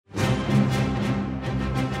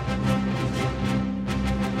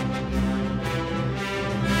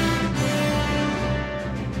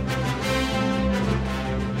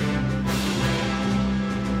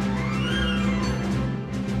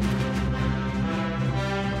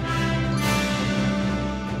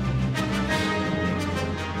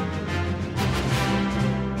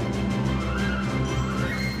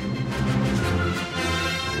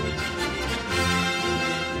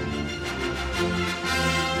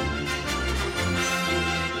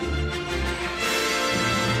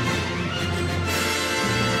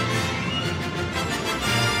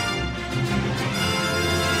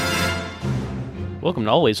Welcome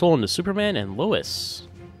to Always Holding to Superman and Lois.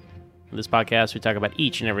 In this podcast, we talk about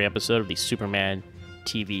each and every episode of the Superman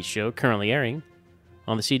TV show currently airing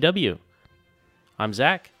on the CW. I'm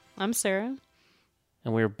Zach. I'm Sarah.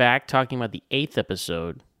 And we're back talking about the 8th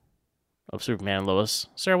episode of Superman and Lois.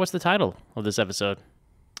 Sarah, what's the title of this episode?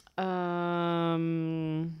 You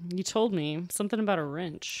told me something about a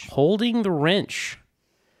wrench. Holding the Wrench.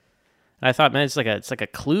 And I thought, man, it's like a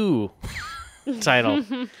Clue title.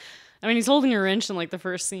 I mean, he's holding a wrench in like the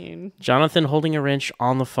first scene. Jonathan holding a wrench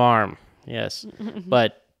on the farm. Yes.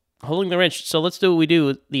 But holding the wrench. So let's do what we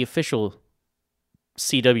do, the official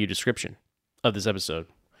CW description of this episode.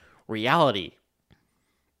 Reality.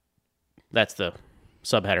 That's the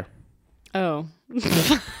subheader. Oh.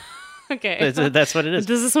 Okay. That's what it is.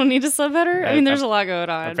 Does this one need a subheader? I mean, there's a lot going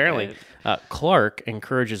on. Apparently. Clark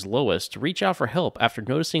encourages Lois to reach out for help after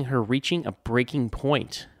noticing her reaching a breaking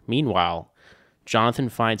point. Meanwhile, Jonathan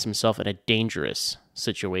finds himself in a dangerous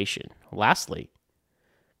situation. Lastly.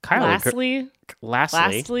 Lastly?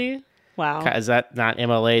 Wow. Is that not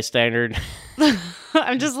MLA standard?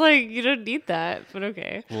 I'm just like, you don't need that, but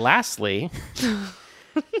okay. Lastly,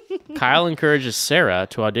 Kyle encourages Sarah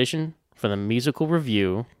to audition for the musical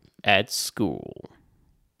review at school.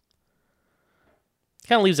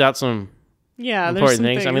 Kind of leaves out some important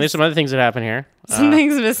things. I mean, there's some other things that happen here. Some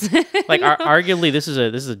things missing. Like, arguably, this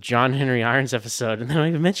is a John Henry Irons episode, and they don't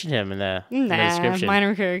even mention him in the description.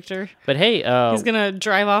 Minor character. But hey, he's gonna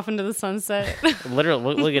drive off into the sunset.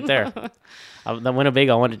 Literally, we'll get there. The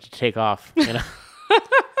Winnebago I wanted to take off. You know,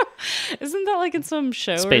 isn't that like in some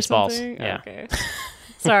show? Spaceballs. Or something? Yeah. Okay.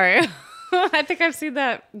 Sorry. I think I've seen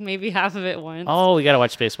that maybe half of it once. Oh, we gotta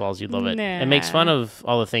watch Spaceballs. You'd love it. Nah. It makes fun of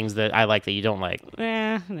all the things that I like that you don't like.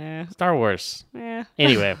 Nah. Star Wars. Yeah.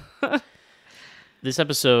 Anyway, this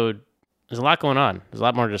episode, there's a lot going on. There's a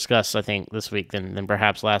lot more to discuss, I think, this week than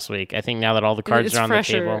perhaps last week. I think now that all the cards are on the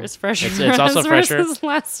table. It's fresher. It's also fresher.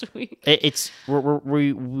 Last week.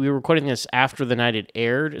 We were recording this after the night it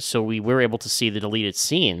aired, so we were able to see the deleted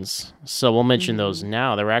scenes. So we'll mention those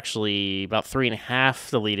now. There were actually about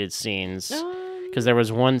 3.5 deleted scenes because there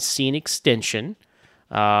was one scene extension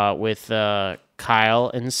with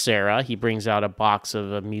Kyle and Sarah. He brings out a box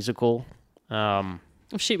of musical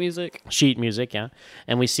sheet music, yeah.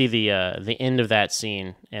 And we see the end of that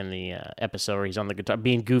scene in the episode where he's on the guitar,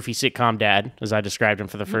 being goofy sitcom dad, as I described him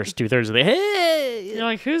for the first 2/3 of the. Hey! You're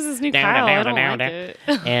like, who's this new Kyle? I don't like it.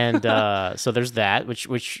 And so there's that,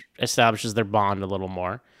 which establishes their bond a little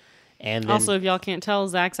more. And then, also, if y'all can't tell,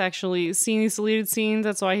 Zach's actually seen these deleted scenes.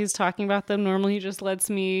 That's why he's talking about them. Normally, he just lets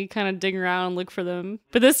me kind of dig around and look for them.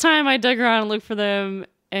 But this time, I dug around and looked for them.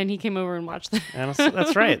 And he came over and watched them.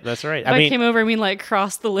 That's right. I came over, I mean like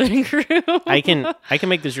crossed the living room. I can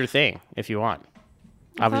make this your thing if you want.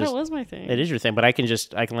 I thought it was my thing. It is your thing, but I can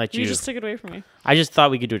let you. You just took it away from me. I just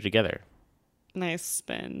thought we could do it together. Nice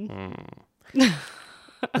spin.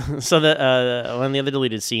 So one of the other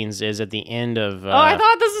deleted scenes is at the end of. I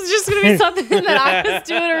thought this was just going to be something that I was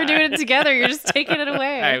doing, or we're doing it together. You're just taking it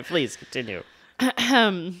away. All right, please continue.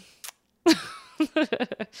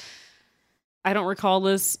 I don't recall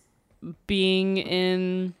this being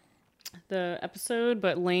in the episode,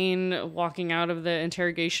 but Lane walking out of the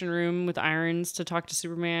interrogation room with Irons to talk to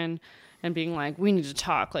Superman and being like, we need to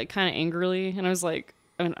talk, like kind of angrily. And I was like,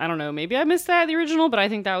 I don't know, maybe I missed that in the original, but I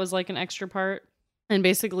think that was like an extra part. And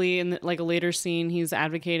basically, in like a later scene, he's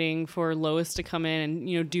advocating for Lois to come in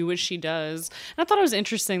and, do what she does. And I thought it was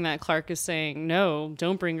interesting that Clark is saying, no,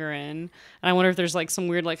 don't bring her in. And I wonder if there's like some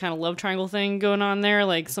weird like kind of love triangle thing going on there,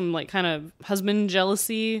 like some like kind of husband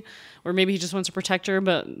jealousy, or maybe he just wants to protect her.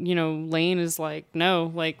 But, Lane is like,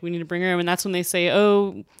 no, like we need to bring her in. And that's when they say,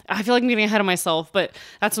 oh, I feel like I'm getting ahead of myself. But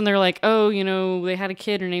that's when they're like, oh, they had a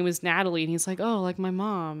kid. Her name was Natalie. And he's like, oh, like my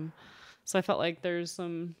mom. So I felt like there's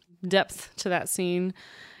some depth to that scene.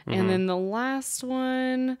 And then the last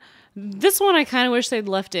one, this one I kind of wish they'd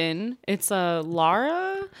left in. It's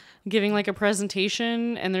Lara giving like a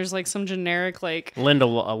presentation, and there's like some generic like Linda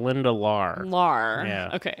Lar.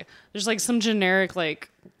 Yeah. Okay. There's like some generic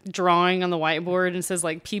like drawing on the whiteboard and says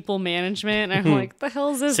like people management, and I'm like, the hell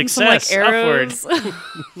is this? Success, and some, like,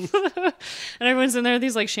 arrows. And everyone's in there with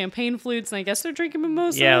these like champagne flutes, and I guess they're drinking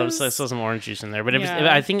mimosas. Yeah, I saw some orange juice in there, but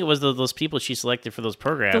I think it was those people she selected for those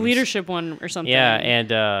programs, the leadership one or something. Yeah,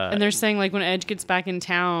 and they're saying like when Edge gets back in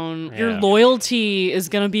town, your loyalty is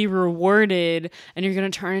gonna be rewarded, and you're gonna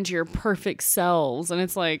turn into your perfect selves. And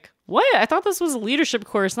it's like, What? I thought this was a leadership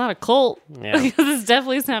course, not a cult. Yeah. It's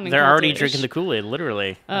definitely sounding They're already cultish. drinking the Kool-Aid,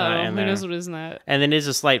 literally. Who knows what is in that? And then there's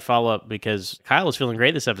a slight follow-up because Kyle was feeling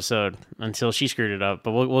great this episode until she screwed it up.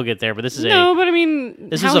 But we'll get there. But this is but I mean,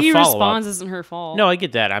 this how is a he follow-up. responds isn't her fault. No, I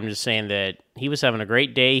get that. I'm just saying that he was having a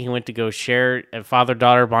great day. He went to go share a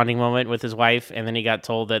father-daughter bonding moment with his wife, and then he got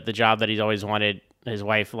told that the job that he's always wanted, his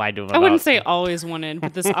wife lied to him about. I wouldn't say always wanted,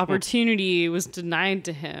 but this opportunity was denied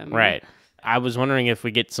to him. Right. I was wondering if we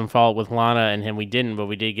get some follow-up with Lana and him. We didn't, but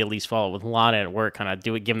we did get at least follow-up with Lana at work, kind of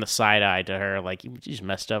give him the side eye to her, like, you just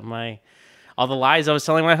messed up all the lies I was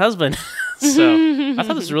telling my husband. So I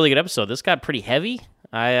thought this was a really good episode. This got pretty heavy.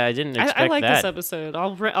 I didn't expect that. I like this episode.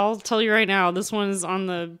 I'll tell you right now, this one is on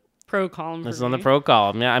the pro column. This is on the pro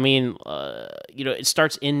column. Yeah, I mean, it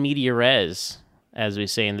starts in media res, as we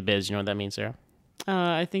say in the biz. You know what that means, Sarah?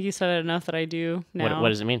 I think you said it enough that I do now. What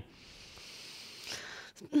does it mean?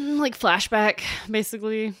 Like flashback,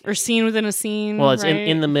 basically, or scene within a scene. Well, it's right?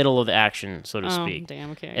 in the middle of the action, so to speak.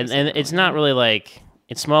 Damn, okay. And it's not really like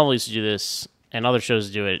Smallville used to do this, and other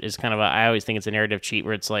shows do it. It's kind of I always think it's a narrative cheat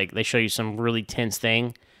where it's like they show you some really tense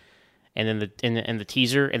thing, and then in the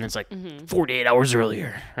teaser, and it's like 48 hours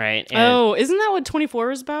earlier, right? And isn't that what 24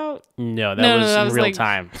 was about? No, that was in real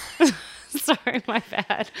time. Sorry, my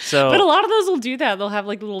bad. So, but a lot of those will do that. They'll have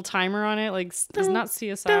like a little timer on it. Like, it's not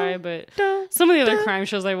CSI, but some of the other crime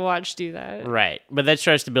shows I watch do that. Right. But that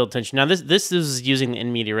tries to build tension. Now, this is using the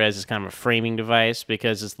in media res as kind of a framing device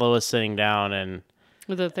because it's Lois sitting down and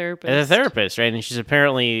with a therapist. And a therapist, right? And she's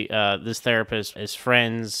apparently, this therapist is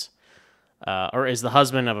friends, or is the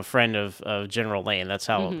husband of a friend of General Lane. That's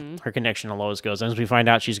how her connection to Lois goes. As we find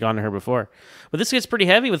out, she's gone to her before. But this gets pretty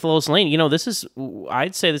heavy with Lois Lane.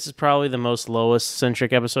 I'd say this is probably the most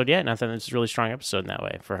Lois-centric episode yet, and I think it's a really strong episode in that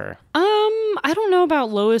way for her. I don't know about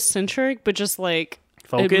Lois-centric, but just like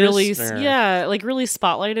focused, it really, really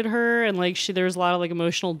spotlighted her, and like there's a lot of like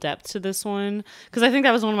emotional depth to this one. Because I think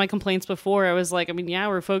that was one of my complaints before. I was like, I mean, yeah,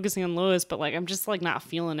 we're focusing on Lois, but like I'm just like not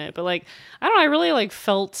feeling it. But like I don't know, I really like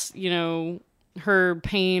felt her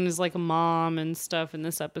pain as like a mom and stuff in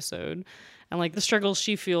this episode, and like the struggles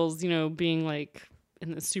she feels, being like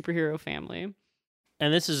in the superhero family.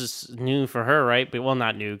 And this is new for her, right? But well,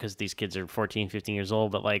 not new because these kids are 14, 15 years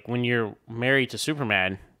old. But like when you're married to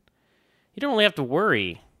Superman, you don't really have to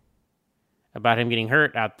worry about him getting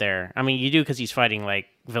hurt out there. I mean, you do because he's fighting like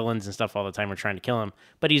villains and stuff all the time or trying to kill him.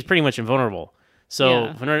 But he's pretty much invulnerable. So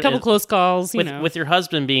a couple close calls, with your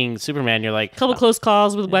husband being Superman, you're like couple close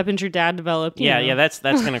calls with weapons your dad developed. Yeah, that's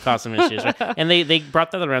going to cause some issues, right? And they brought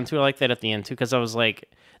that around too. I like that at the end too because I was like,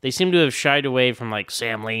 they seem to have shied away from like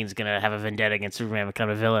Sam Lane's going to have a vendetta against Superman, become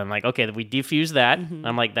a villain. Like, okay, we defused that.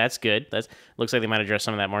 I'm like, that's good. Looks like they might address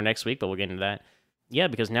some of that more next week, but we'll get into that. Yeah,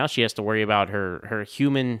 because now she has to worry about her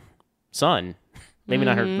human son, maybe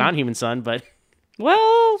not her non-human son, but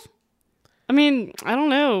well, I mean, I don't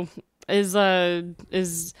know.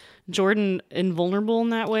 Is Jordan invulnerable in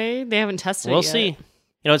that way? They haven't tested it yet. We'll see.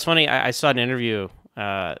 It's funny. I saw an interview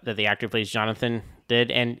that the actor who plays Jonathan did,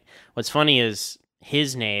 and what's funny is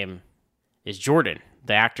his name is Jordan,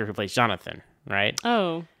 the actor who plays Jonathan, right?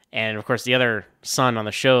 Oh. And of course, the other son on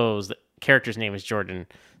the show's the character's name is Jordan.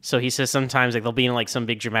 So he says sometimes like they'll be in like some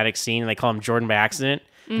big dramatic scene and they call him Jordan by accident,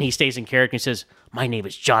 and he stays in character and says, "My name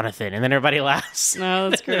is Jonathan," and then everybody laughs. No,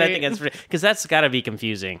 that's great. I think that's because that's got to be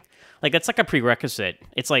confusing. Like, that's like a prerequisite.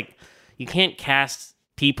 It's like, you can't cast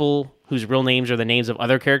people whose real names are the names of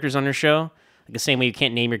other characters on your show. Like the same way you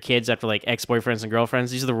can't name your kids after, like, ex-boyfriends and girlfriends.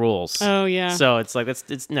 These are the rules. Oh, yeah. So it's like,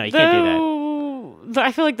 no, you can't do that.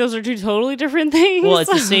 I feel like those are two totally different things. Well,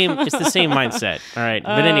 it's the same mindset. All right.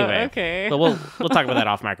 But anyway. Okay. But we'll talk about that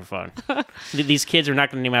off microphone. These kids are not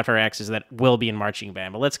going to name after our exes that will be in marching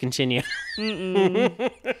band. But let's continue.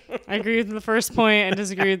 I agree with the first point and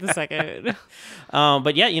disagree with the second.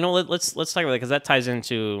 But yeah, let's talk about that because that ties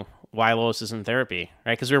into why Lois is in therapy,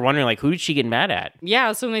 right? Because we were wondering, like, who did she get mad at?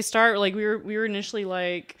 Yeah. So when they start, like, we were initially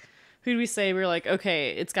like, who do we say? We were like,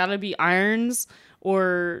 okay, it's got to be Irons.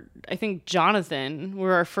 Or I think Jonathan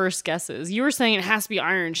were our first guesses. You were saying it has to be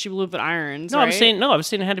Irons. She blew up at Irons. No, right? I was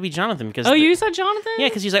saying it had to be Jonathan because. Oh, you said Jonathan? Yeah,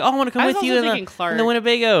 because he's like, oh, I want to come with you in the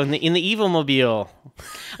Winnebago in the Evil Mobile.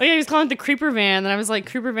 Oh yeah, he was calling it the Creeper Van, and I was like,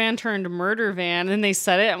 Creeper Van turned Murder Van, and then they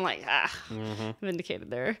said it. I'm like,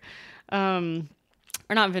 vindicated there, or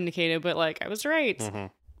not vindicated, but like I was right.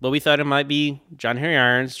 But we thought it might be John Henry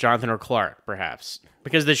Irons, Jonathan, or Clark, perhaps.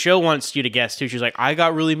 Because the show wants you to guess, too. She's like, I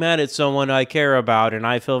got really mad at someone I care about, and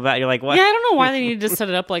I feel bad. You're like, what? Yeah, I don't know why they needed to set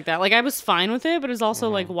it up like that. Like, I was fine with it, but it's also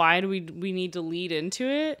like, why do we need to lead into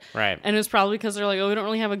it? Right. And it was probably because they're like, oh, we don't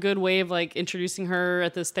really have a good way of, like, introducing her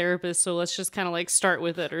at this therapist, so let's just kind of, like, start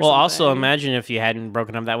with it or something. Well, also, imagine if you hadn't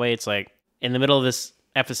broken up that way. It's like, in the middle of this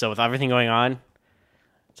episode, with everything going on,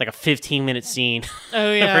 it's like a 15-minute scene.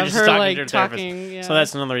 Oh, yeah, of her like, to her talking, yeah. So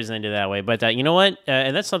that's another reason they do that way. But you know what?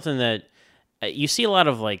 And that's something that you see a lot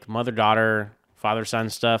of, like, mother-daughter, father-son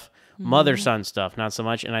stuff. Mother-son stuff, not so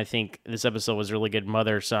much. And I think this episode was a really good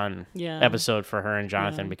mother-son episode for her and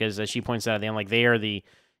Jonathan because, as she points out at the end, like, they're the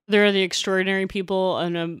extraordinary people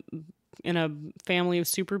in a family of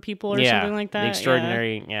super people or something like that. The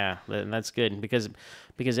extraordinary, and that's good because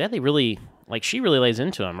they really, like, she really lays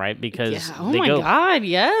into him, right? Because oh my God,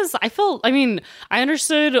 yes. I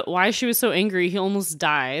understood why she was so angry. He almost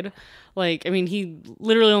died. Like, I mean, he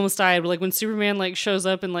literally almost died, but, like, when Superman, like, shows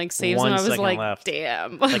up and, like, saves him, I was like, left.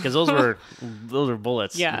 Damn. Like, because those were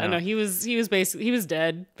bullets. Yeah, you know? no, he was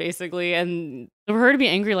dead, basically. And for her to be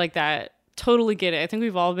angry like that, totally get it. I think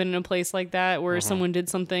we've all been in a place like that where someone did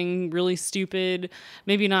something really stupid,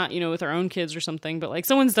 maybe not, with our own kids or something, but, like,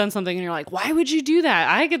 someone's done something and you're like, why would you do that?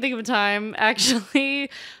 I could think of a time,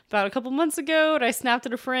 actually, about a couple months ago, and I snapped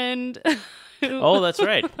at a friend. Oh, that's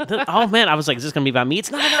right. Oh, man, I was like, is this going to be about me?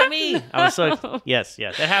 It's not about me. I was so, yes,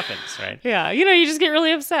 that happens, right? Yeah, you just get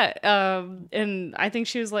really upset. And I think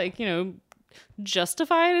she was, like,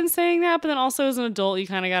 justified in saying that, but then also as an adult, you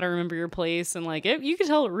kind of got to remember your place, and, like, you could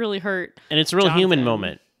tell it really hurt. And it's a real human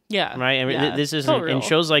moment. Yeah. Right? I mean, this isn't, in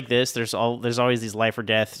shows like this, there's always these life or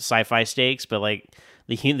death sci-fi stakes, but, like,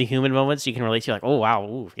 the human moments you can relate to, like, oh, wow,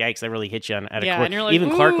 ooh, yikes, that really hit you at a core. And you're like,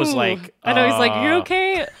 even Clark was like, I know, he's like, you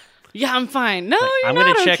okay? Yeah, I'm fine. No, you're I'm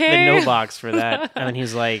not gonna check okay. the no box for that. And then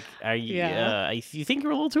he's like, "Are you? You think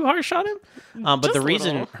you're a little too harsh on him?" But the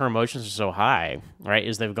reason her emotions are so high, right,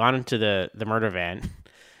 is they've gone into the murder van,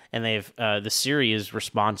 and they've the Siri is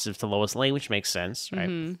responsive to Lois Lane, which makes sense, right?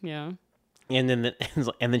 Mm-hmm, yeah. And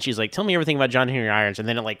then she's like, "Tell me everything about John Henry Irons," and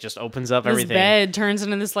then it, like, just opens up everything. This bed turns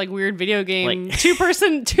into this, like, weird video game, like,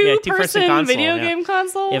 two-person console, video game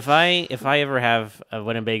console. If I ever have a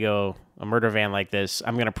Winnebago, a murder van like this,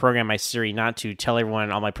 I'm gonna program my Siri not to tell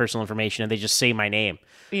everyone all my personal information, and they just say my name.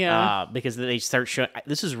 Yeah. Because they start showing.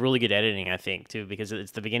 This is really good editing, I think, too, because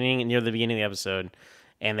it's near the beginning of the episode.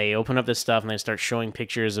 And they open up this stuff and they start showing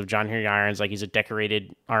pictures of John Henry Irons, like he's a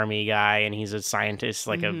decorated army guy and he's a scientist,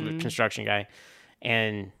 like a construction guy.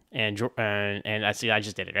 And I see, I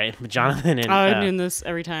just did it, right? But Jonathan and I'm doing this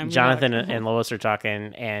every time. Jonathan and Lois are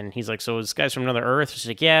talking, and he's like, "So this guy's from another Earth?" She's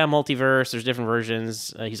like, "Yeah, multiverse. There's different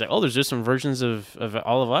versions." He's like, "Oh, there's just some versions of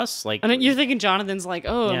all of us." Like, and you're thinking Jonathan's like,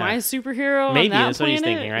 "Oh, am I a superhero?" Maybe on that that's planet? what he's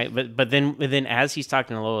thinking, right? But then as he's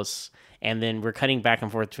talking to Lois. And then we're cutting back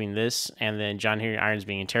and forth between this and then John Henry Irons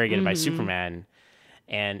being interrogated by Superman.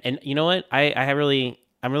 And you know what? I'm really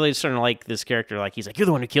starting to like this character. Like, he's like, "You're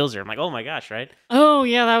the one who kills her." I'm like, oh my gosh, right? Oh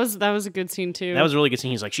yeah, that was a good scene too. That was a really good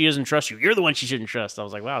scene. He's like, "She doesn't trust you. You're the one she shouldn't trust." I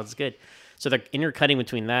was like, wow, that's good. So they're intercutting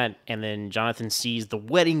between that, and then Jonathan sees the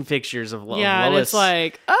wedding pictures of Lois. Yeah, and it's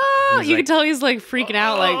like, you can tell he's like freaking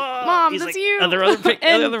out, like, "Mom, that's like, you."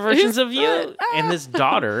 Other versions of you, and this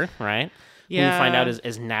daughter, right? Yeah. Who we find out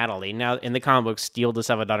is Natalie. Now, in the comic books, Steele does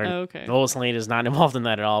have a daughter. Okay. Lois Lane is not involved in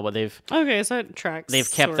that at all, but so it tracks.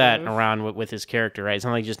 They've kept that around with his character, right? It's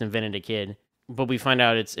not like just invented a kid. But we find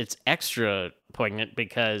out it's extra poignant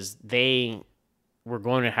because they were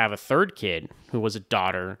going to have a third kid who was a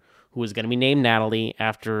daughter who was going to be named Natalie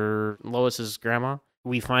after Lois's grandma.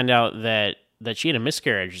 We find out that she had a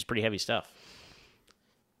miscarriage. It's pretty heavy stuff.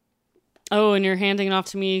 Oh, and you're handing it off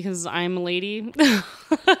to me because I'm a lady?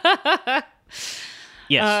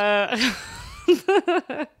 Yes.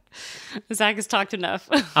 Zach has talked enough.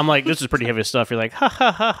 I'm like, this is pretty heavy stuff. You're like, ha,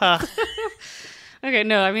 ha, ha, ha. Okay,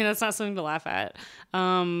 no, I mean, that's not something to laugh at.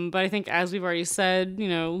 But I think, as we've already said,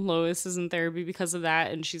 Lois is in therapy because of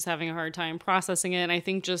that, and she's having a hard time processing it. And I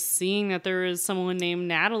think just seeing that there is someone named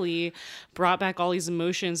Natalie brought back all these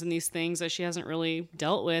emotions and these things that she hasn't really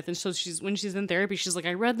dealt with. And so when she's in therapy, she's like,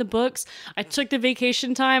 "I read the books, I took the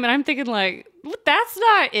vacation time," and I'm thinking, like, that's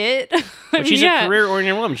not it. But she's a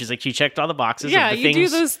career-oriented woman. She's like, she checked all the boxes. Yeah, of the you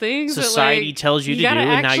things do those things society that, like, tells you to do,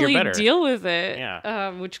 and now you're better. Deal with it.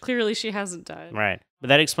 Yeah. Which clearly she hasn't done. Right. But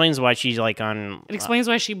that explains why she's like on. It explains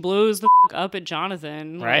why she blows the up at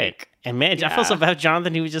Jonathan. Right. Like, And man, I felt so bad with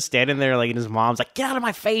Jonathan. He was just standing there, like, and his mom's like, "Get out of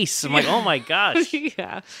my face!" I'm like, "Oh my gosh."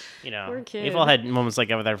 Yeah. Poor kid. We've all had moments like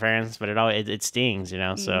that with our parents, but it stings,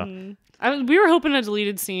 So we were hoping a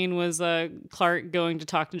deleted scene was Clark going to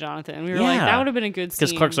talk to Jonathan. We were like, that would have been a good scene.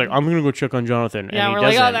 Because Clark's like, "I'm gonna go check on Jonathan." Yeah, and we're he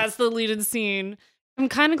like, doesn't. "Oh, that's the deleted scene." I'm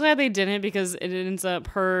kind of glad they didn't, because it ends up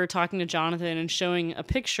her talking to Jonathan and showing a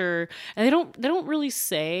picture, and they don't really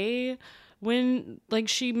say when like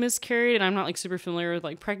she miscarried, and I'm not like super familiar with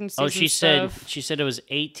like pregnancies. Oh, she said it was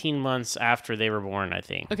 18 months after they were born, I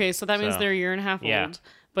think. Okay, so that means they're a year and a half Yeah. old,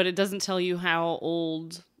 but it doesn't tell you how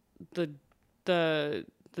old the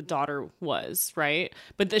daughter was, right?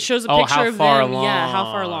 But it shows a picture how of far them. along. Yeah, how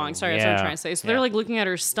far along. Sorry, that's what I'm Yeah. trying to say. So they're like looking at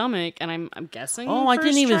her stomach, and I'm guessing. Oh, I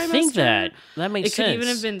didn't even think trimester. that. That makes It sense. could even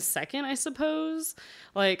have been second, I suppose.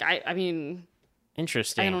 Like I mean,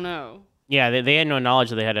 Interesting. I don't know. Yeah, they had no knowledge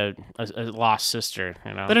that they had a lost sister.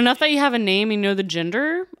 But enough that you have a name and you know the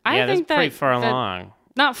gender. I think that's pretty far along.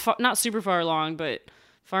 Not super far along, but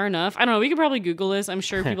far enough. I don't know. We could probably Google this. I'm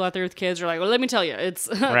sure people out there with kids are like, "Well, let me tell you, it's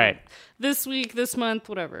Right. this week, this month,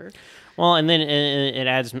 whatever." Well, and then it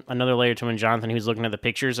adds another layer to when Jonathan, who's looking at the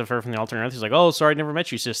pictures of her from the alternate Earth, he's like, "Oh, sorry, I never met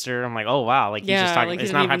you, sister." I'm like, "Oh, wow!" Like he's just talking. like, he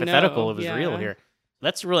It's didn't not even hypothetical. know. It was Yeah. real here.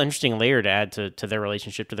 That's a real interesting layer to add to their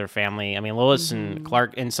relationship, to their family. I mean, Lois and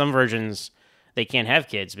Clark, in some versions, they can't have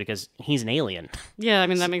kids because he's an alien. Yeah, I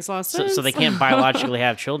mean, that makes a lot of sense. So they can't biologically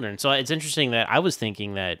have children. So it's interesting that I was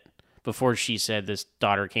thinking that before she said this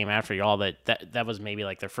daughter came after y'all, that was maybe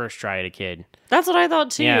like their first try at a kid. That's what I thought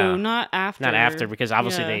too. Yeah. Not after. Not after, because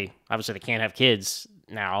obviously Yeah. they can't have kids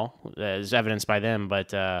now, as evidenced by them. But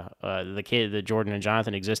the Jordan and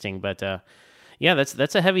Jonathan existing. But yeah,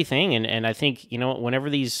 that's a heavy thing, and I think whenever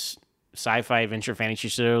these sci-fi adventure fantasy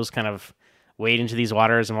shows kind of wade into these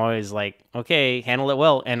waters, I'm always like, okay, handle it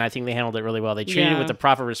well, and I think they handled it really well. They treated it with the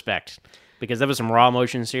proper respect. Because there was some raw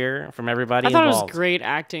emotions here from everybody I thought involved. it was great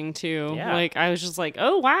acting too. Yeah. Like I was just like,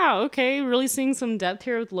 oh wow, okay, really seeing some depth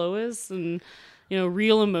here with Lois, and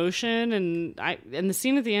real emotion, and the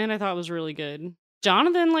scene at the end I thought was really good.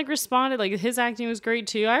 Jonathan responded, his acting was great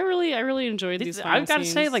too. I really enjoyed these. I've got to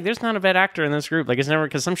say, there's not a bad actor in this group. It's never,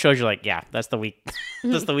 because some shows you're like, yeah, that's the weak,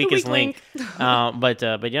 that's the weakest link. But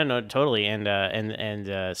yeah, no, totally.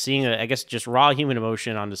 And seeing I guess just raw human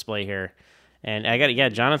emotion on display here. And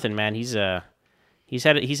Jonathan, man, he's had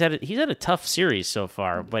a tough series so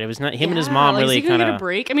far, but it was not him and his mom really kind of get a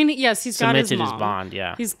break. I mean, yes, he's got his mom. his bond.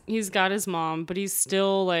 Yeah, he's got his mom, but he's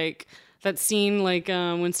still that scene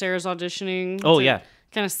when Sarah's auditioning. Oh yeah,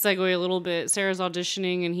 kind of segue a little bit. Sarah's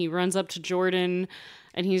auditioning, and he runs up to Jordan,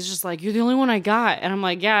 and he's just like, "You're the only one I got." And I'm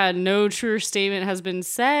like, "Yeah, no truer statement has been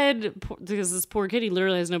said," because this poor kid, he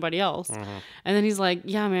literally has nobody else. Mm-hmm. And then he's like,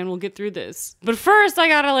 "Yeah, man, we'll get through this. But first, I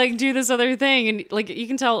gotta do this other thing." And you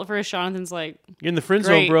can tell at first, Jonathan's like, "You're in the friend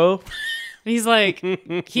zone, bro." And he's like,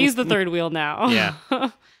 he's the third wheel now. Yeah.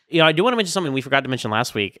 I do want to mention something we forgot to mention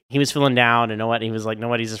last week. He was feeling down, and he was like,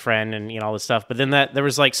 nobody's his friend, and all this stuff. But then there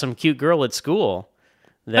was some cute girl at school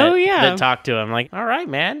that talked to him. Like, all right,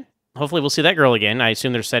 man. Hopefully we'll see that girl again. I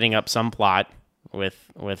assume they're setting up some plot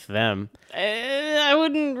with them. I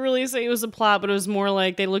wouldn't really say it was a plot, but it was more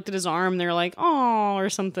like they looked at his arm and they were like, "Oh," or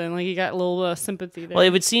something. Like he got a little sympathy there. Well, it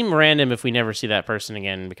would seem random if we never see that person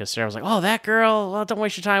again, because Sarah was like, "Oh, that girl. Well, don't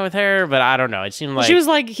waste your time with her." But I don't know. It seemed like she was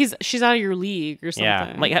like, she's out of your league or something.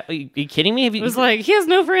 Yeah, like, are you kidding me? It was like he has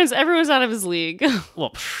no friends. Everyone's out of his league.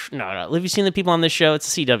 Well, no. Have you seen the people on this show?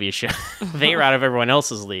 It's a CW show. They are out of everyone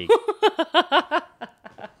else's league.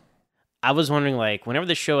 I was wondering, whenever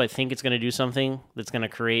the show, I think it's going to do something that's going to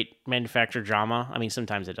create manufactured drama. I mean,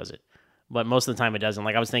 sometimes it does it, but most of the time it doesn't.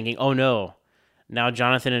 I was thinking, oh no, now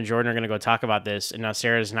Jonathan and Jordan are going to go talk about this, and now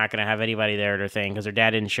Sarah's not going to have anybody there at her thing because her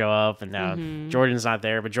dad didn't show up, and now Jordan's not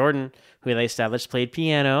there. But Jordan, who they established played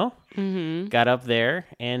piano, got up there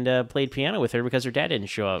and played piano with her because her dad didn't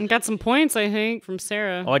show up. And got some points, I think, from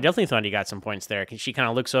Sarah. Oh, I definitely thought he got some points there. Cause she kind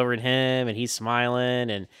of looks over at him, and he's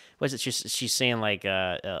smiling, and what's it? She's saying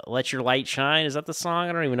 "Let Your Light Shine." Is that the song?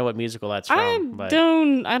 I don't even know what musical that's from. I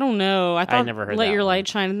don't know. I thought I never heard "Let that Your one. Light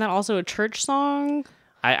Shine." Isn't that also a church song?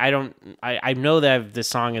 I know that this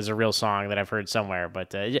song is a real song that I've heard somewhere,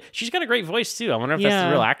 but she's got a great voice too. I wonder if that's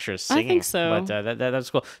the real actress singing. I think so. But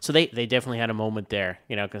that's cool. So they definitely had a moment there,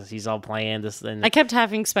 because he's all playing this. And I kept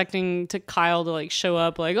half expecting Kyle to show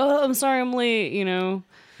up, "Oh, I'm sorry, I'm late,"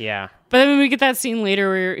 Yeah. But then when we get that scene later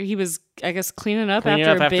where he was, I guess, cleaning up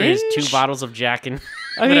after a binge. his 2 bottles of Jack and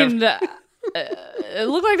I mean, it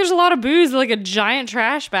looked like there's a lot of booze, like a giant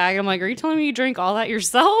trash bag. I'm like, are you telling me you drink all that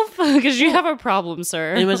yourself? Because you have a problem,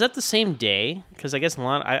 sir. And was that the same day? Because I guess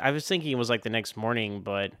Lana, I was thinking it was like the next morning,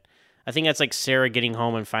 but I think that's like Sarah getting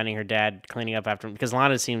home and finding her dad cleaning up after him. Because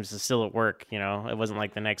Lana seems to still at work, you know? It wasn't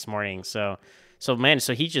like the next morning. So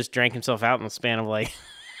he just drank himself out in the span of like...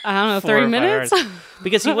 I don't know, 30 minutes?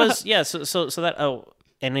 Because he was, yeah, so that,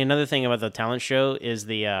 and another thing about the talent show is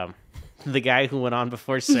the guy who went on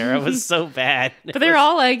before Sarah was so bad. But they're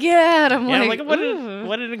all like, yeah, and I'm like what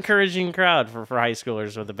an encouraging crowd for high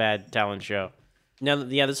schoolers with a bad talent show. Now,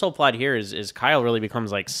 yeah, this whole plot here is Kyle really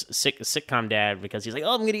becomes like sitcom dad because he's like,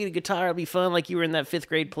 oh, I'm going to get a guitar, it'll be fun, like you were in that 5th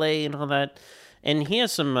grade play and all that. And he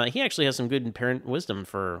has he actually has some good parent wisdom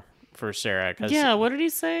for Sarah. Yeah, what did he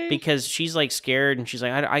say? Because she's like scared and she's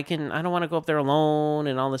like, I don't want to go up there alone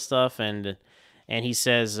and all this stuff. And he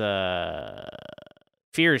says,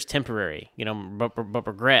 fear is temporary, you know, but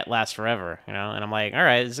regret lasts forever, you know? And I'm like, all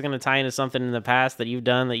right, this is going to tie into something in the past that you've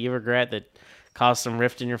done that you regret that caused some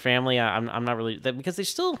rift in your family. I'm not really, because they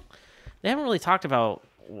haven't really talked about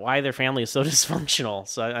why their family is so dysfunctional.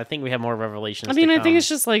 So I think we have more revelations. I mean, I think it's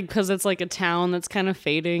just like, because it's like a town that's kind of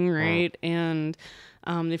fading, right? And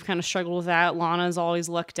they've kind of struggled with that. Lana's always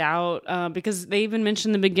lucked out because they even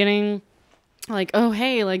mentioned in the beginning, like, oh,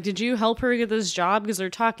 hey, like, did you help her get this job? Because they're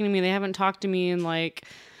talking to me. They haven't talked to me in like,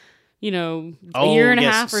 you know, a year and a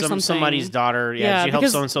half or something. Somebody's daughter. Yeah, she helped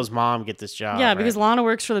so-and-so's mom get this job. Yeah, right? because Lana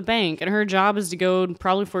works for the bank and her job is to go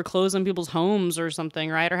probably foreclose on people's homes or something,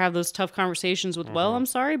 right? Or have those tough conversations with, well, I'm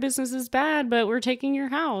sorry, business is bad, but we're taking your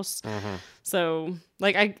house. So,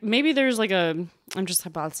 like, maybe there's like I'm just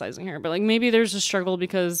hypothesizing here, but like maybe there's a struggle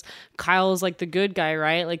because Kyle is like the good guy,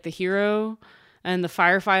 right? Like the hero and the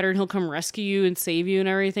firefighter, and he'll come rescue you and save you and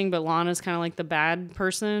everything. But Lana's kind of like the bad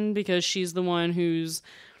person because she's the one who's,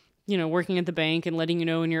 you know, working at the bank and letting you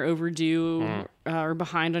know when you're overdue or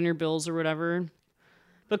behind on your bills or whatever.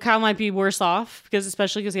 But Kyle might be worse off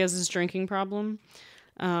especially because he has this drinking problem.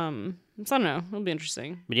 So I don't know. It'll be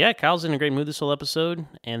interesting. But yeah, Kyle's in a great mood this whole episode.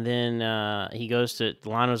 And then he goes to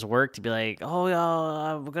Lana's work to be like, oh,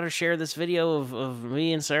 yeah, we're going to share this video of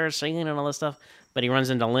me and Sarah singing and all this stuff. But he runs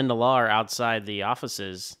into Linda Lahr outside the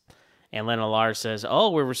offices. And Linda Lahr says, oh,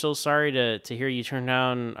 we were so sorry to hear you turn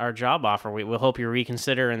down our job offer. We'll hope you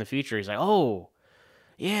reconsider in the future. He's like, oh,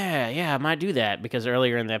 yeah, I might do that. Because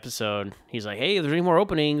earlier in the episode, he's like, hey, if there's any more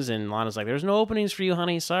openings. And Lana's like, there's no openings for you,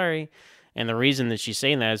 honey. Sorry. And the reason that she's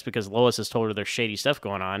saying that is because Lois has told her there's shady stuff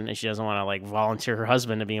going on. And she doesn't want to like volunteer her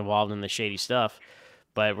husband to be involved in the shady stuff.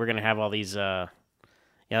 But we're going to have all these...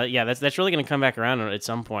 Yeah, that's really going to come back around at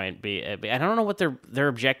some point. I don't know what their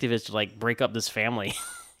objective is to like break up this family.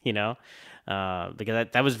 You know, because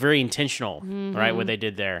that was very intentional, right? What they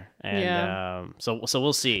did there, and so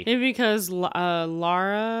we'll see. Maybe because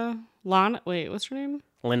Lana, wait, what's her name?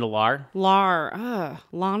 Linda Lahr.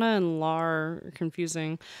 Lana and Lahr are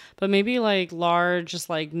confusing, but maybe like Lahr just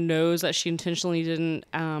like knows that she intentionally didn't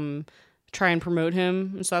try and promote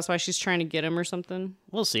him, and so that's why she's trying to get him or something.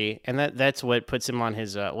 We'll see, and that's what puts him on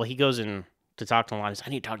his. He goes in to talk to Lana. He says, I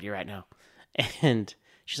need to talk to you right now, and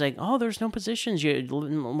she's like, oh, there's no positions.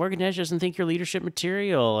 Morgan Nash doesn't think you're leadership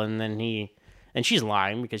material. And then she's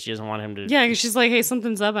lying because she doesn't want him to. Yeah, because she's like, hey,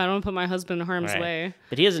 something's up. I don't want to put my husband in harm's way.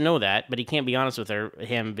 But he doesn't know that, but he can't be honest with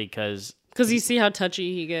him because you see how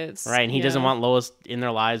touchy he gets. Right, and he doesn't want Lois in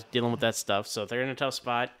their lives dealing with that stuff. So they're in a tough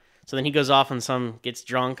spot. So then he goes off on gets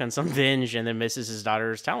drunk on some binge and then misses his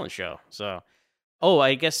daughter's talent show. So,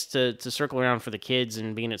 I guess to circle around for the kids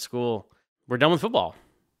and being at school, we're done with football.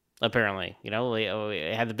 Apparently, you know, we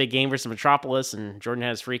had the big game versus Metropolis, and Jordan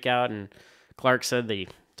had his freak out, and Clark said they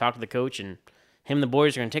talked to the coach, and him and the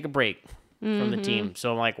boys are going to take a break from the team.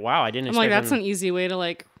 So I'm like, wow, I didn't expect that's an easy way to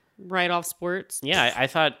like write off sports. Yeah,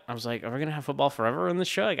 I was like, are we going to have football forever in this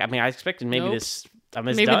show? I mean, I expected maybe this.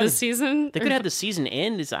 Maybe this season. They could have the season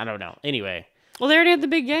end. I don't know. Anyway. Well, they already had the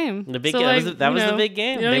big game. The big game. That was the big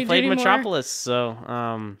game. They played Metropolis,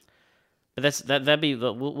 so... But that'd be.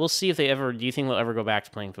 We'll see if they ever. Do you think they'll ever go back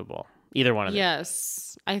to playing football? Either one of them.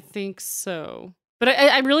 Yes, I think so. But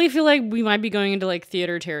I really feel like we might be going into like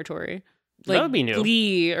theater territory. Like that would be new.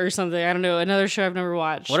 Glee or something. I don't know. Another show I've never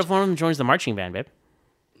watched. What if one of them joins the marching band, babe?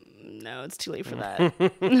 No, it's too late for that.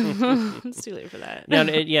 It's too late for that. No,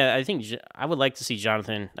 I think I would like to see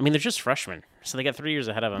Jonathan. I mean, they're just freshmen, so they got 3 years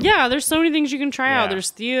ahead of them. Yeah, there's so many things you can try out. There's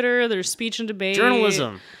theater. There's speech and debate.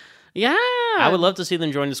 Journalism. Yeah. I would love to see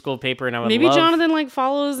them join the school paper, and I would maybe Jonathan like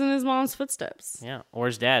follows in his mom's footsteps. Yeah, or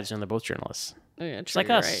his dad's, and they're both journalists. Oh yeah, just like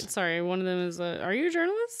us. Right. Sorry, one of them is. Are you a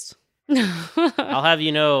journalist? I'll have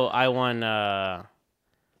you know, I won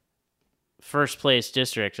first place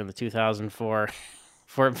district in the 2004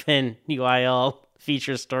 for a Penn UIL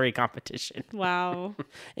feature story competition. Wow.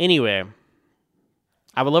 Anyway,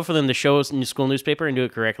 I would love for them to show us in the school newspaper and do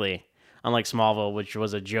it correctly. Unlike Smallville, which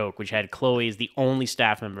was a joke, which had Chloe as the only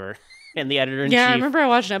staff member and the editor-in-chief. Yeah, I remember I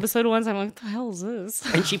watched an episode once. I'm like, what the hell is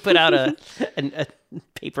this? And she put out a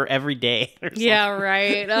paper every day. Or something. Yeah,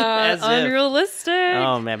 right. Unrealistic.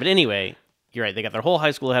 Oh, man. But anyway, you're right. They got their whole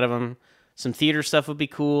high school ahead of them. Some theater stuff would be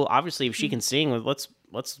cool. Obviously, if she can sing, let's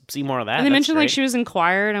see more of that. And they mentioned like she was in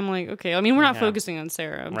choir, and I'm like, okay. I mean, we're not focusing on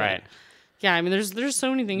Sarah, but right? Yeah, I mean, there's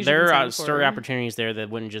so many things. There are story opportunities there that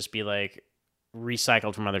wouldn't just be like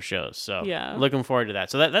recycled from other shows. So yeah, looking forward to that.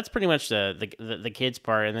 So that's pretty much the kids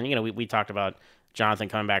part. And then we talked about Jonathan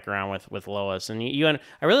coming back around with Lois, and I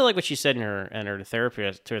really like what she said in her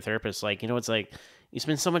therapist. Like, it's like you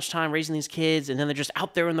spend so much time raising these kids, and then they're just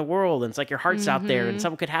out there in the world, and it's like your heart's out there, and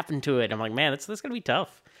something could happen to it. I'm like, man, that's gonna be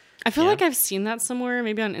tough. I feel like I've seen that somewhere,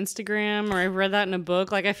 maybe on Instagram, or I've read that in a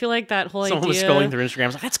book. Like, I feel like that whole Someone idea... was scrolling through Instagram. I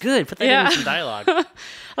was like, that's good. Put that in some dialogue.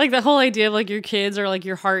 Like, the whole idea of, like, your kids or, like,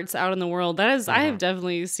 your heart's out in the world. That is... I have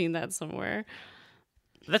definitely seen that somewhere.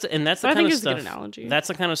 That's the kind of stuff... a good analogy. That's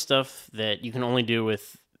the kind of stuff that you can only do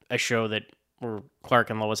with a show where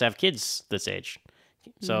Clark and Lois have kids this age.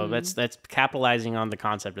 So that's capitalizing on the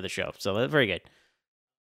concept of the show. So that's very good.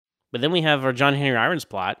 But then we have our John Henry Irons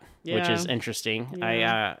plot, which is interesting.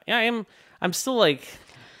 Yeah. I'm still like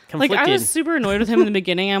conflicted. Like, I was super annoyed with him in the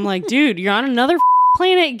beginning. I'm like, dude, you're on another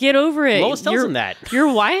planet. Get over it. Lois tells him that.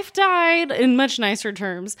 Your wife died in much nicer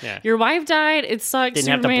terms. Yeah. Your wife died. It sucks. Didn't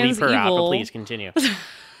Superman's have to bleep her evil. out, but please continue.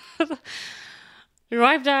 Your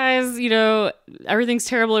wife dies, everything's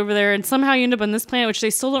terrible over there, and somehow you end up on this planet, which they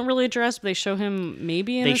still don't really address, but they show him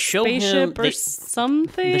maybe in a spaceship or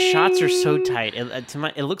something. The shots are so tight.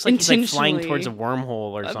 It looks like he's like flying towards a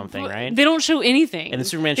wormhole or something, right? They don't show anything. And the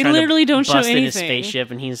Superman literally don't bust show in anything. His spaceship,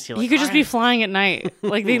 and he's like, he could just be flying at night.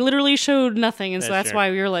 Like, they literally showed nothing, and so that's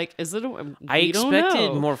why we were like, is it? I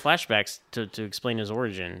expected more flashbacks to explain his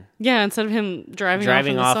origin. Yeah, instead of him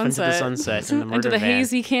driving off into the sunset in the murder into the van.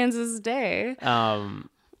 hazy Kansas day.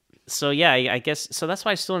 So yeah, I guess so. That's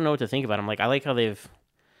why I still don't know what to think about him. Like, I like how he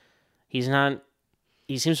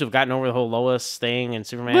seems to have gotten over the whole Lois thing and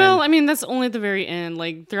Superman. Well, I mean, that's only at the very end.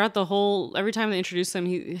 Like, throughout every time they introduce him,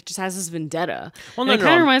 he just has this vendetta. Well, it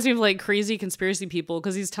kind of reminds me of like crazy conspiracy people,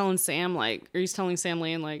 because he's telling Sam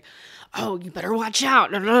Lane like, oh, you better watch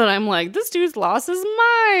out. And I'm like, this dude's lost his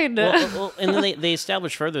mind. Well, and then they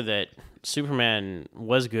established further that Superman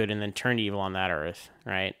was good and then turned evil on that Earth,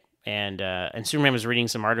 right? And Superman was reading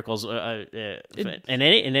some articles in an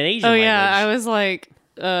Asian language. Oh yeah, I was like,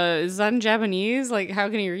 is that in Japanese? Like, how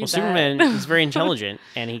can he read that? Superman is very intelligent,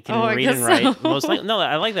 and he can read and write. So. No,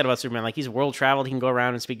 I like that about Superman. Like, he's world traveled. He can go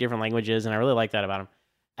around and speak different languages, and I really like that about him.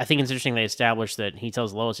 I think it's interesting they established that he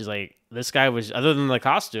tells Lois, he's like, this guy was, other than the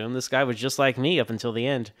costume, this guy was just like me up until the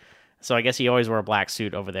end. So I guess he always wore a black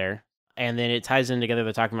suit over there. And then it ties in together.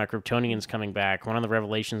 They're talking about Kryptonians coming back. One of the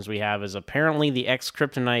revelations we have is apparently the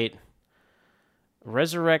ex-Kryptonite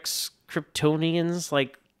resurrects Kryptonians,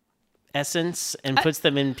 like, essence, and puts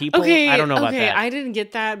them in people. I don't know about that. I didn't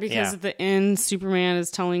get that because at the end, Superman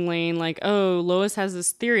is telling Lane, like, oh, Lois has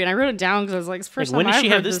this theory. And I wrote it down because I was like, it's the first time I've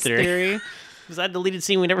heard this theory. Was that deleted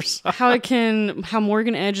scene we never saw? How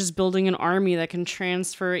Morgan Edge is building an army that can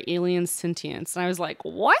transfer alien sentience. And I was like,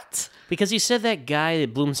 what? Because he said that guy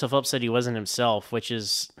that blew himself up said he wasn't himself, which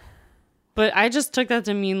is... But I just took that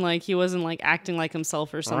to mean like he wasn't like acting like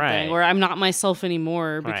himself or something, or I'm not myself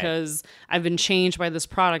anymore because I've been changed by this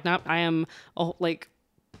product. Not I am like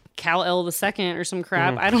Kal-El the Second or some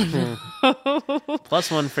crap. I don't know.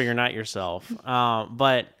 +1 for you're not yourself.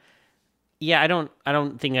 But yeah, I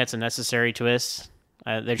don't think that's a necessary twist.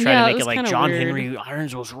 They're trying to make it like John weird. Henry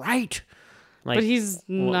Irons was right. Like, but he's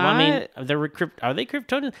not. I mean, are they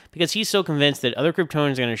Kryptonians? Because he's so convinced that other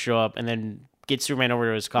Kryptonians are going to show up and then get Superman over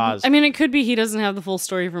to his cause. I mean, it could be he doesn't have the full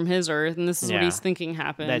story from his Earth, and this is what he's thinking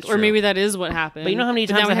happened. Or maybe that is what happened. But you know how many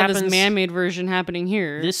times that happens? This man-made version happening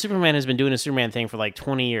here. This Superman has been doing a Superman thing for like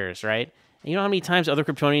 20 years, right? And you know how many times other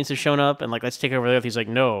Kryptonians have shown up and like, let's take over the Earth? He's like,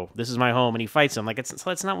 no, this is my home, and he fights them. Like,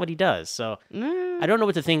 that's not what he does. So I don't know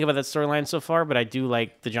what to think about that storyline so far, but I do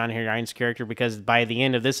like the John Henry Irons character because by the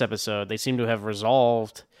end of this episode, they seem to have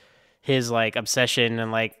resolved his like obsession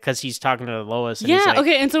and like because he's talking to Lois. And he's like,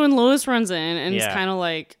 okay. And so when Lois runs in and he's kind of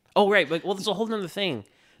like, oh right, but well, there's a whole other thing,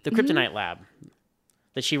 the Kryptonite lab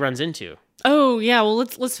that she runs into. Oh yeah, well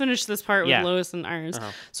let's finish this part with Yeah. Lois and Irons.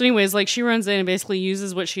 So anyways, like she runs in and basically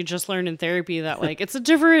uses what she just learned in therapy that like it's a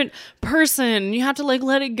different person. You have to like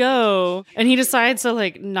let it go. And he decides to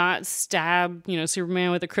like not stab,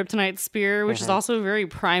 Superman with a kryptonite spear, which is also very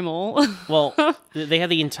primal. Well, they have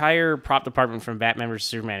the entire prop department from Batman vs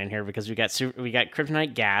Superman in here because we got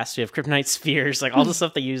kryptonite gas, we have kryptonite spears, like all the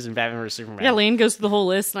stuff they use in Batman vs Superman. Yeah, Lane goes through the whole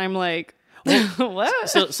list and I'm like, what?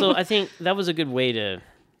 So I think that was a good way to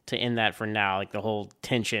end that for now, like the whole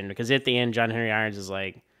tension, because at the end, John Henry Irons is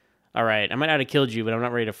like, all right, I might not have killed you, but I'm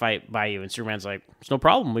not ready to fight by you. And Superman's like, it's no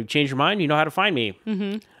problem. We've changed your mind. You know how to find me.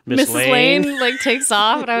 Mm-hmm. Mrs. Lane like takes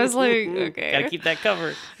off, and I was like, okay. Gotta keep that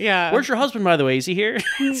covered. Yeah. Where's your husband, by the way? Is he here?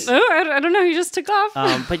 Oh, I don't know. He just took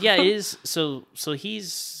off. But yeah, it is. So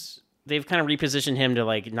they've kind of repositioned him to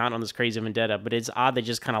like not on this crazy vendetta, but it's odd they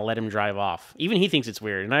just kind of let him drive off. Even he thinks it's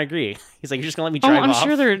weird, and I agree. He's like, you're just gonna let me drive off? I'm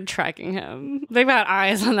sure they're tracking him. They've got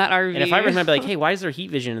eyes on that RV. And if I remember, like, hey, why is there heat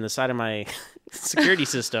vision in the side of my security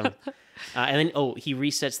system? And then, he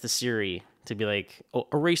resets the Siri to be like,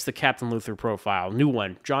 erase the Captain Luthor profile. New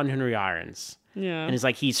one, John Henry Irons. Yeah. And it's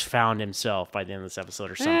like he's found himself by the end of this episode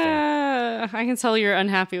or something. I can tell you're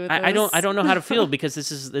unhappy with this. I don't know how to feel because this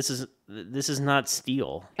is not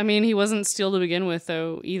Steel. I mean, he wasn't Steel to begin with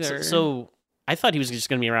though either. So I thought he was just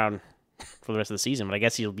going to be around for the rest of the season, but I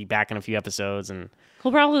guess he'll be back in a few episodes and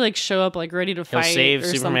he'll probably like show up like ready to fight. He'll save or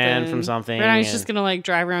Superman something. from something. Right now he's just gonna like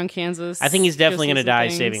drive around Kansas. I think he's definitely go gonna see die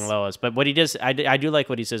some saving things. Lois. But what he does, I do like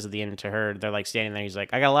what he says at the end to her. They're like standing there. He's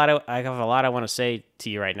like, I have a lot I want to say to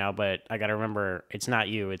you right now, but I gotta remember it's not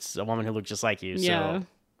you. It's a woman who looks just like you. Yeah. So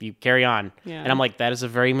you carry on. Yeah. And I'm like, that is a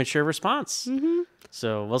very mature response. Mm-hmm.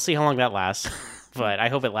 So we'll see how long that lasts. But I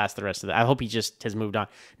hope it lasts the rest of it. I hope he just has moved on.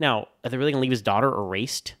 Now, are they really gonna leave his daughter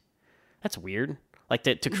erased? That's weird. Like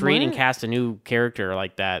to create and cast a new character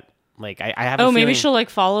like that. Like I have. Oh, a maybe feeling, she'll like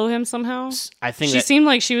follow him somehow. I think she seemed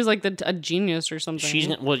like she was like a genius or something.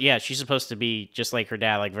 She's supposed to be just like her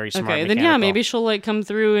dad, like very smart. Okay, mechanical. then yeah, maybe she'll like come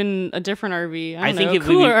through in a different RV. I think know, if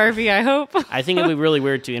we cooler would- RV. I hope. I think it'd be really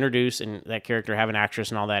weird to introduce and that character, have an actress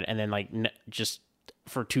and all that, and then like just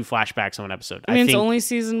for 2 flashbacks on an episode. I mean, think, it's only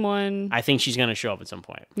season 1. I think she's gonna show up at some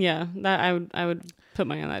point. Yeah, that I would put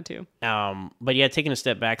money on that too. But yeah, taking a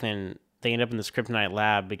step back, then they end up in this kryptonite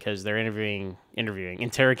lab because they're interrogating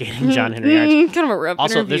John Henry Irons. Kind of a rough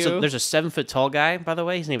Also, interview. there's a 7-foot tall guy, by the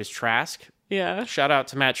way. His name is Trask. Yeah. Shout out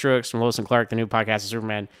to Matt Truex from Lois and Clark, the new podcast of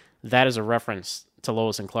Superman. That is a reference to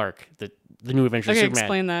Lois and Clark, the new Adventures of Okay, Superman.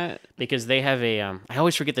 explain that. Because they have a, I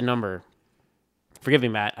always forget the number. Forgive me,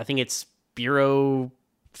 Matt. I think it's Bureau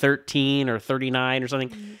 13 or 39 or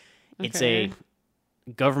something. It's a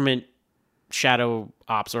government shadow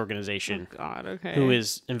ops organization. Oh God, okay. Who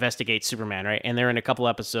investigates Superman, right? And they're in a couple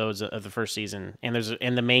episodes of the first season, and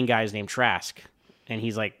the main guy is named Trask, and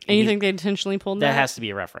he's like. And you think they intentionally pulled that? That has to be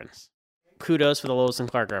a reference. Kudos for the Lois and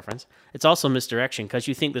Clark reference. It's also misdirection because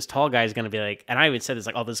you think this tall guy is going to be like, and I even said this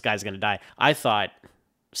like, oh, this guy's going to die. I thought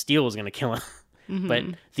Steel was going to kill him. But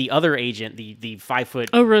the other agent, the 5 foot,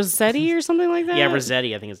 Rossetti or something like that. yeah,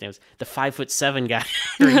 Rossetti, I think his name is, the 5'7" guy.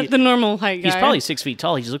 The normal height guy. He's probably 6 feet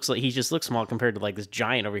tall. He just looks small compared to like this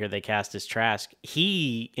giant over here they cast as Trask.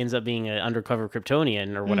 He ends up being an undercover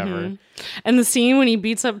Kryptonian or whatever. And the scene when he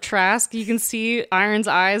beats up Trask, you can see Iron's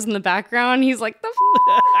eyes in the background. He's like,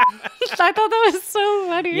 I thought that was so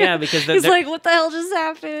funny. Yeah, because he's like, what the hell just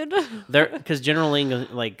happened? Because General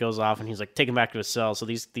Ling like goes off and he's like, take him back to his cell. So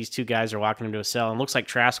these 2 guys are walking him to a cell, and it looks like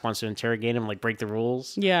Trask wants to interrogate him, like break the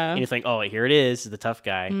rules. Yeah. And you think, oh, here it is the tough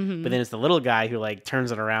guy. But then it's the little guy who like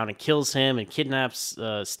turns it around and kills him and kidnaps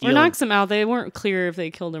Steel. Or knocks him out. They weren't clear if they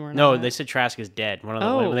killed him or not. No, they said Trask is dead.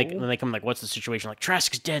 When they come like, what's the situation? Like,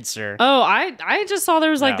 Trask is dead, sir. Oh, I just saw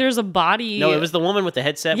there was like there's a body. No, it was the woman with the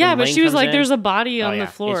headset. Yeah, when but Ling she was comes like, in. there's a body on Oh, yeah,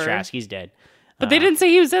 the floor. It's Trask. He's dead. But they didn't say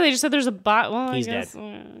he was dead. They just said there's a bot. Well, He's I guess.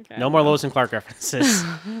 dead. Okay. No more Lois and Clark references.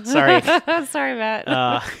 Sorry. Sorry, Matt.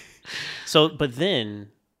 But then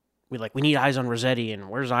we need eyes on Rossetti, and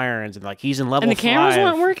where's Irons, and like he's in level 5. And the cameras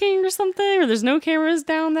weren't working or something, or there's no cameras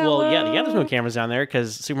down that low. Well, yeah, there's no cameras down there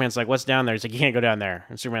because Superman's like, what's down there? He's like, you can't go down there.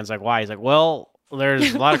 And Superman's like, why? He's like, well,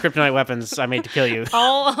 there's a lot of kryptonite weapons I made to kill you.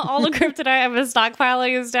 all the kryptonite I've been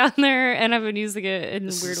stockpiling is down there, and I've been using it in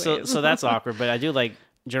weird ways. So that's awkward. But I do like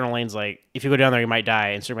General Lane's like, if you go down there, you might die.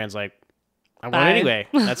 And Superman's like, I won't Bye. anyway.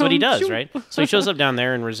 That's what he does, right? So he shows up down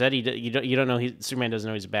there, and Rossetti, you don't know Superman doesn't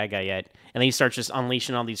know he's a bad guy yet, and then he starts just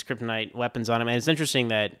unleashing all these kryptonite weapons on him. And it's interesting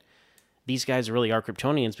that these guys really are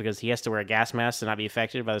Kryptonians because he has to wear a gas mask to not be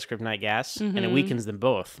affected by this kryptonite gas, and it weakens them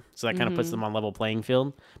both. So that kind of puts them on level playing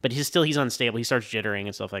field. But he's unstable. He starts jittering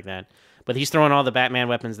and stuff like that. But he's throwing all the Batman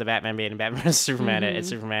weapons, the Batman made and Batman Superman at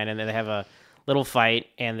Superman, and then they have a little fight,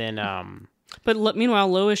 and then But meanwhile,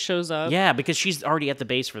 Lois shows up. yeah, because she's already at the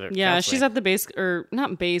base for the counseling. She's at the base, or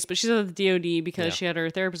not base, but she's at the DOD because she had her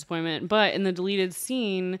therapist appointment. But in the deleted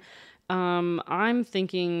scene, I'm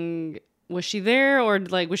thinking, was she there, or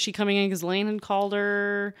like was she coming in because Lane had called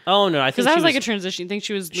her? Oh no, I think that was like a transition. You think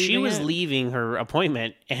she was leaving? She was leaving her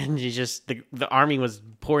appointment, and it just the army was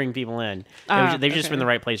pouring people in. They've just been in the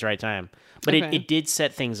right place, right time. But it did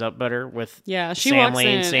set things up better with she Sam walks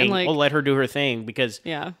Lane in saying, and like, "Well, let her do her thing," because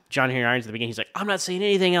John Henry Irons at the beginning, he's like, "I'm not saying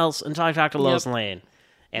anything else until I talk to Lois Lane."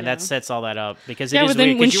 And that sets all that up because it is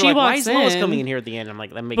weird. Because you're like, why is Lois coming in here at the end? I'm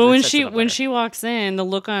like, that makes. But when she walks in, the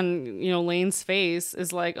look on Lane's face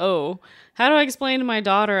is like, oh, how do I explain to my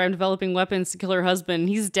daughter I'm developing weapons to kill her husband?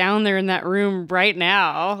 He's down there in that room right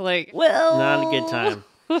now. Like, well, not a good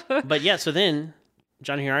time. But yeah, so then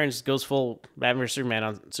John Henry Irons goes full Batman vs Superman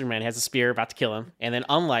on Superman. He has a spear about to kill him, and then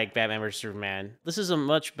unlike Batman vs Superman, this is a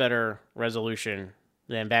much better resolution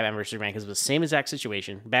than Batman vs Superman because it was the same exact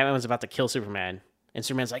situation. Batman was about to kill Superman. And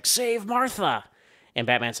Superman's like, save Martha. And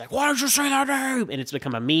Batman's like, why did you say that name? And it's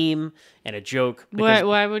become a meme and a joke.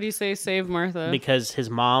 Why would you say save Martha? Because his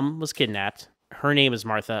mom was kidnapped. Her name is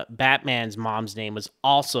Martha. Batman's mom's name was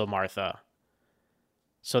also Martha.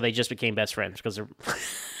 So they just became best friends because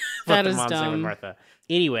that is mom's dumb. name was Martha.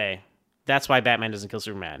 Anyway, that's why Batman doesn't kill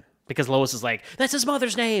Superman. Because Lois is like, that's his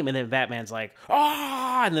mother's name. And then Batman's like,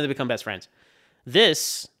 ah, and then they become best friends.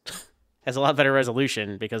 This has a lot better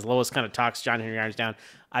resolution because Lois kind of talks John Henry Irons down.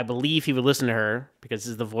 I believe he would listen to her because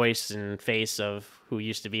this is the voice and face of who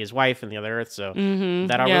used to be his wife in the other Earth. So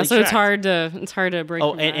that already so tracked. it's hard to break.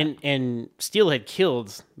 Oh, and Steel had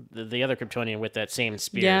killed the other Kryptonian with that same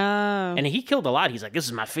spear. Yeah, and he killed a lot. He's like, this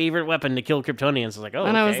is my favorite weapon to kill Kryptonians. I was like, oh,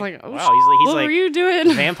 and okay. I was like, oh, wow. He's what like, were you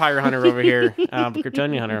doing? Vampire hunter over here,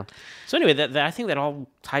 Kryptonian hunter. So anyway, that I think that all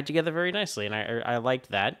tied together very nicely, and I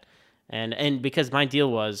liked that. And because my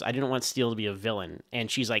deal was I didn't want Steel to be a villain,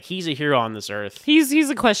 and she's like, he's a hero on this Earth. He's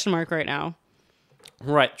a question mark right now.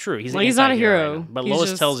 Right, true. He's not a hero, right, but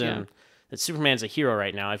Lois tells him that Superman's a hero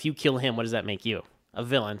right now. If you kill him, what does that make you? A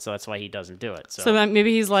villain. So that's why he doesn't do it. So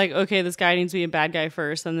maybe he's like, okay, this guy needs to be a bad guy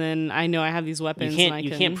first, and then I know I have these weapons.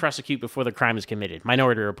 You can't prosecute before the crime is committed.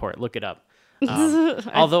 Minority Report. Look it up.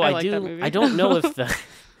 Although I don't know if the.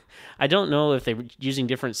 I don't know if they were using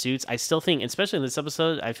different suits. I still think, especially in this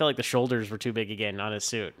episode, I feel like the shoulders were too big again on his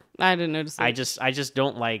suit. I didn't notice it. I just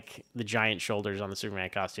don't like the giant shoulders on the Superman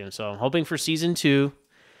costume. So I'm hoping for season 2,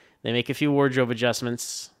 they make a few wardrobe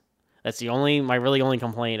adjustments. That's my really only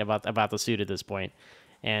complaint about the suit at this point.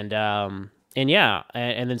 And yeah,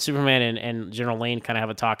 and then Superman and General Lane kind of have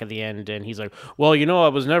a talk at the end, and he's like, well, I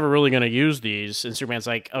was never really going to use these. And Superman's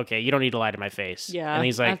like, okay, you don't need to lie to my face. Yeah, and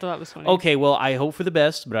he's like, I thought that was funny. Okay, well, I hope for the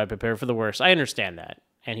best, but I prepare for the worst. I understand that.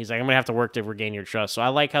 And he's like, I'm going to have to work to regain your trust. So I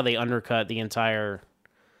like how they undercut the entire,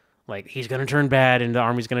 like, he's going to turn bad and the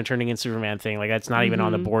army's going to turn against Superman thing. Like, that's not even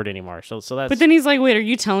on the board anymore. So that's... But then he's like, wait, are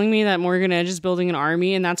you telling me that Morgan Edge is building an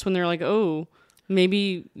army? And that's when they're like, oh,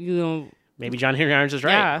 maybe, Maybe John Henry Irons is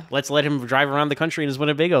right. Yeah. Let's let him drive around the country in his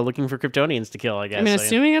Winnebago looking for Kryptonians to kill, I guess. I mean,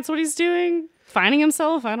 assuming that's what he's doing? Finding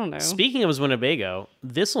himself? I don't know. Speaking of his Winnebago,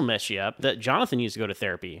 this will mess you up that Jonathan used to go to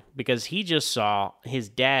therapy because he just saw his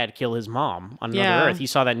dad kill his mom on another Earth. He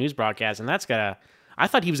saw that news broadcast, and that's gotta... I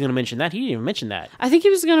thought he was going to mention that. He didn't even mention that. I think he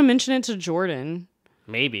was going to mention it to Jordan.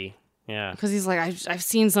 Maybe. Yeah. Because he's like, I've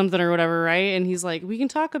seen something or whatever, right? And he's like, we can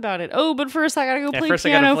talk about it. Oh, but first I got to go play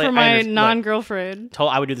piano for my non-girlfriend.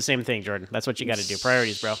 I would do the same thing, Jordan. That's what you got to do.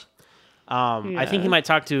 Priorities, bro. I think he might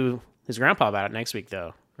talk to his grandpa about it next week,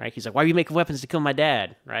 though. Right? He's like, why are you making weapons to kill my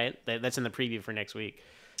dad? Right? That's in the preview for next week.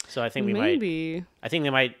 So I think I think they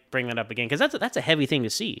might bring that up again because that's a heavy thing to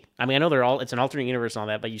see. I mean, I know it's an alternate universe and all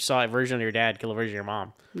that, but you saw a version of your dad kill a version of your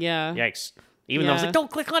mom. Yeah. Yikes. Even though I was like, don't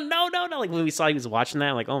click on no. Like when we saw he was watching that,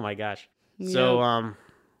 I'm like, oh my gosh. Yeah. So,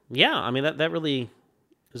 yeah, I mean, that really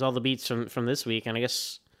is all the beats from this week. And I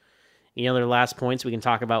guess, their last points, we can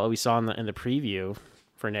talk about what we saw in the preview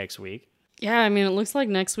for next week. Yeah, I mean, it looks like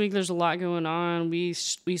next week there's a lot going on. We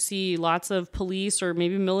see lots of police or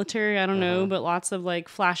maybe military, I don't know, but lots of like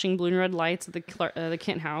flashing blue and red lights at the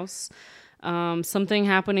Kent house. Something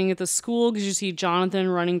happening at the school because you see Jonathan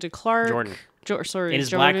running to Clark. Jordan. In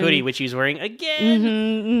his black hoodie, which he's wearing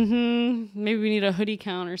again. Maybe we need a hoodie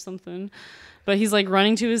count or something. But he's like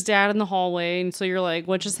running to his dad in the hallway, and so you're like,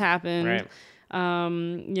 what just happened? Right.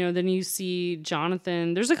 Then you see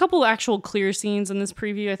Jonathan. There's a couple actual clear scenes in this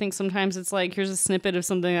preview. I think sometimes it's like, here's a snippet of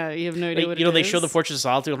something that you have no idea what it is. They show the Fortress of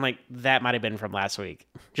Solitude. I'm like, that might have been from last week.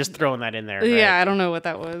 Just throwing that in there. Right? Yeah, I don't know what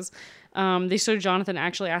that was. They showed Jonathan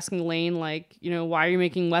actually asking Lane, like, why are you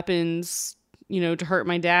making weapons to hurt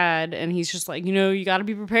my dad. And he's just like, you got to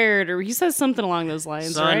be prepared. Or he says something along those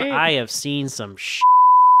lines, Son, right? I have seen some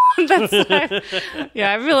That's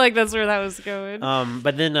yeah, I feel like that's where that was going.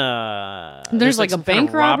 But then there's like a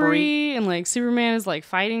bank robbery, and like Superman is like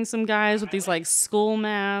fighting some guys with these like skull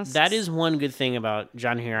masks. That is one good thing about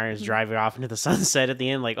John Henry Irons driving off into the sunset at the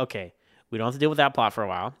end. Like, okay, we don't have to deal with that plot for a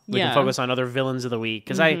while. We can focus on other villains of the week,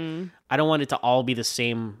 because I don't want it to all be the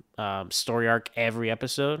same story arc every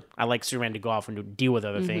episode. I like Superman to go off and deal with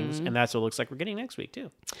other things, and that's what it looks like we're getting next week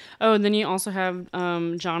too. Oh, and then you also have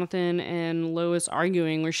Jonathan and Lois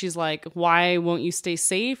arguing, where she's like, "Why won't you stay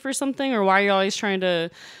safe or something? Or why are you always trying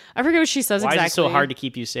to?" I forget what she says exactly. Why is it so hard to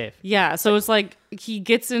keep you safe? Yeah, so it's like he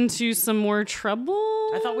gets into some more trouble.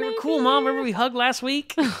 I thought we were cool, Mom. Remember we hugged last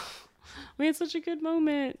week? We had such a good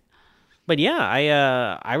moment. But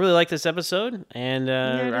yeah, I really like this episode, and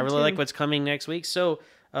I really like what's coming next week. So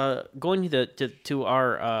going to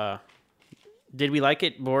our did we like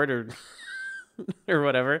it board or or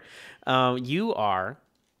whatever, you are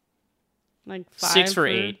like 5 6 for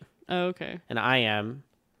 8. Oh, okay. And I am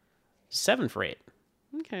 7 for 8.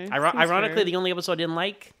 Okay. Ironically, fair. the only episode I didn't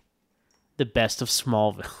like, the best of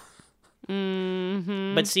Smallville.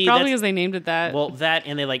 Mm-hmm. But see, probably because they named it that. Well, that,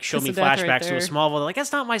 and they like show me flashbacks to a Smallville. They're like,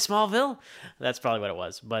 that's not my Smallville. That's probably what it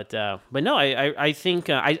was. But no, I think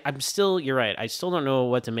I'm still. You're right. I still don't know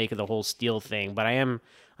what to make of the whole Steel thing. But I'm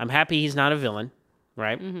happy he's not a villain,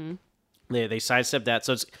 right? Mm-hmm. They sidestep that,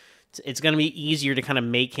 so it's going to be easier to kind of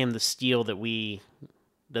make him the Steel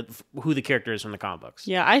who the character is from the comic books.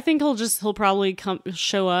 Yeah, I think he'll probably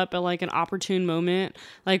show up at like an opportune moment,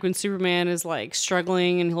 like when Superman is like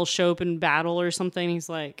struggling and he'll show up in battle or something. He's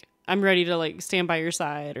like, I'm ready to like stand by your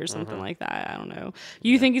side or something like that. I don't know.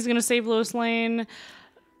 You think he's gonna save Lois Lane?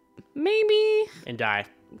 Maybe. And die.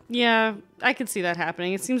 Yeah, I could see that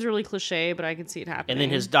happening. It seems really cliche, but I could see it happening. And then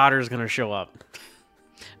his daughter's gonna show up.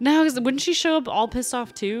 No, because wouldn't she show up all pissed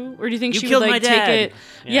off too? Or do you think she killed would my like dad. take it?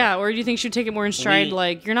 Yeah, or do you think she would take it more in stride?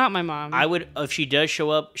 Like, you're not my mom. I would, if she does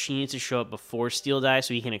show up, she needs to show up before Steel dies,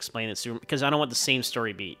 so he can explain it. Because I don't want the same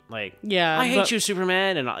story beat. Like, I hate you,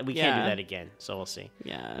 Superman, and we can't do that again. So we'll see.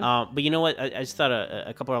 Yeah. But you know what? I just thought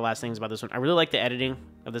a couple of last things about this one. I really like the editing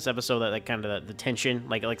of this episode. That like kind of the tension,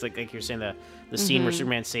 like you're saying, the scene where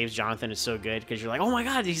Superman saves Jonathan is so good, because you're like, oh my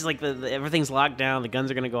god, he's like everything's locked down, the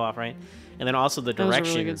guns are gonna go off, right? And then also the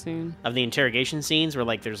direction of the interrogation scenes, where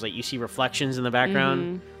like there's like you see reflections in the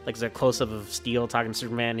background, like there's a close up of Steel talking to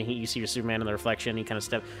Superman, and you see your Superman in the reflection. And he kind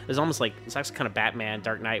of there's almost like it's actually kind of Batman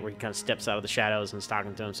Dark Knight, where he kind of steps out of the shadows and is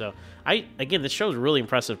talking to him. So this show's really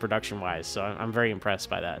impressive production wise. So I'm very impressed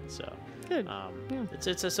by that. So good.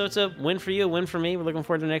 It's a win for you, a win for me. We're looking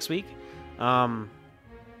forward to next week.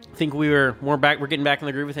 I think we're getting back in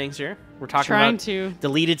the groove of things here. We're talking about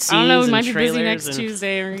deleted scenes. I don't know, we and might be busy trailers next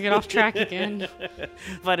Tuesday. We're gonna get off track again.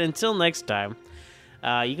 But until next time,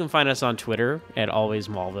 you can find us on Twitter at Always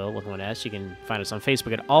Smallville with one S. You can find us on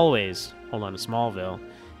Facebook at Always Hold On to Smallville.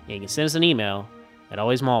 And you can send us an email at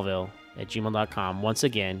alwaysmallville@gmail.com, once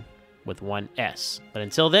again with one S. But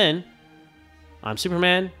until then, I'm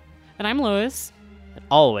Superman. And I'm Lois. And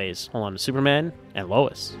always hold on to Superman and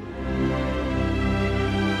Lois.